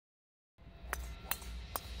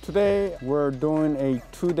Today, we're doing a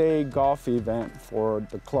two-day golf event for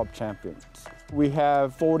the club champions. We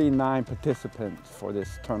have 49 participants for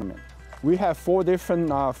this tournament. We have 4 different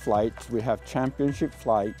flights. We have championship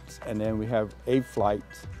flights, and then we have A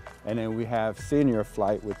flights, and then we have senior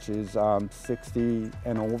flight, which is 60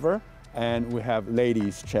 and over, and we have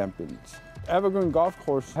ladies champions. Evergreen Golf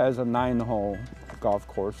Course has a 9-hole golf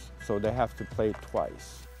course, so they have to play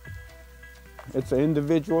twice. It's an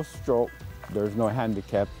individual stroke. There's no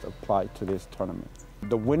handicap applied to this tournament.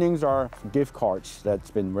 The winnings are gift cards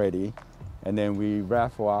that's been ready, and then we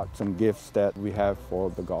raffle out some gifts that we have for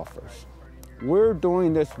the golfers. We're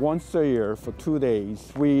doing this once a year for 2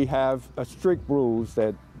 days. We have strict rules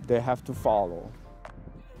that they have to follow.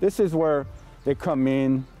 This is where they come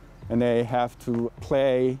in and they have to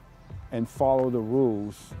play and follow the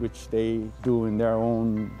rules, which they do in their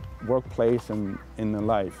own workplace and in their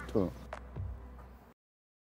life too.